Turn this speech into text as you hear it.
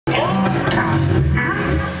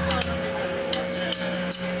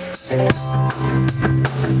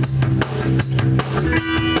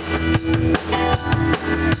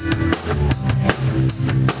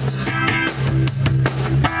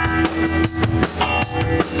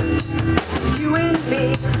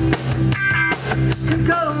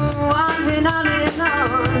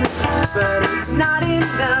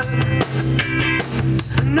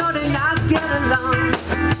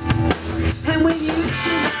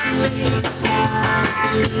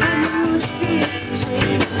and you see it's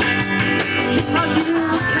change. How you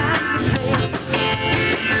can replace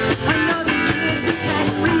another year's that can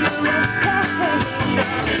rearrange.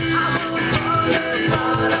 I won't fall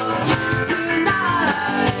apart on you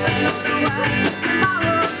tonight. I don't know why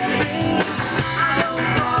tomorrow may bring. I won't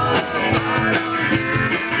fall apart on you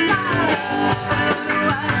tonight. I don't know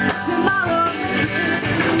why tomorrow may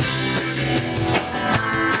bring.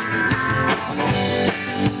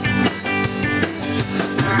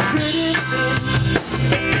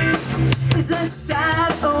 It's a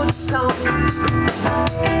sad old song.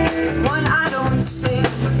 It's one I don't sing.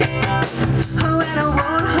 Oh, and I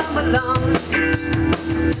won't hum along.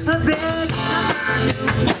 There's nothing new,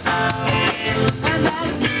 and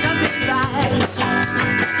that's nothing right.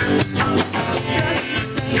 Just the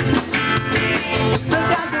same, but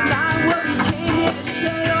that's not what we came here to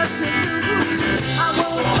say or to do. I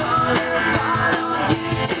won't fall apart on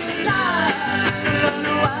you tonight. I don't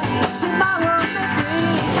know what tomorrow may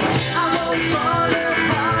bring. I won't fall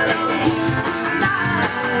apart on you tonight.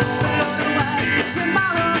 I don't know what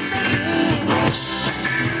tomorrow may bring.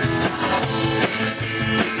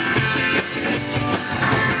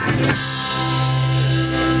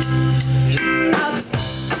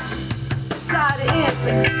 Outside in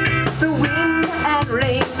the wind and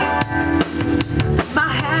rain, my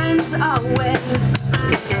hands are wet,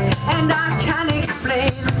 and I can't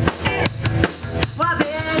explain why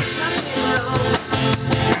there's nothing wrong.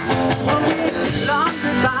 Oh, with long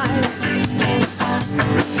goodbyes,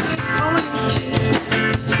 oh, you keep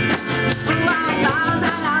our vows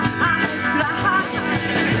and our eyes dry.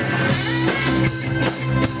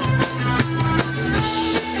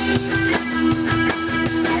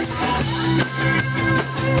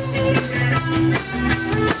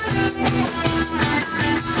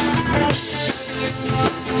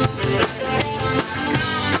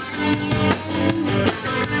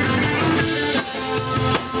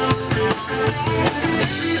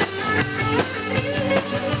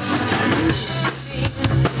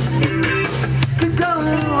 Could go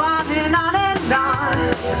on and on and on,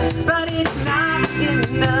 but it's not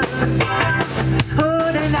enough.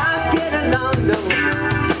 Oh, to not get along, no.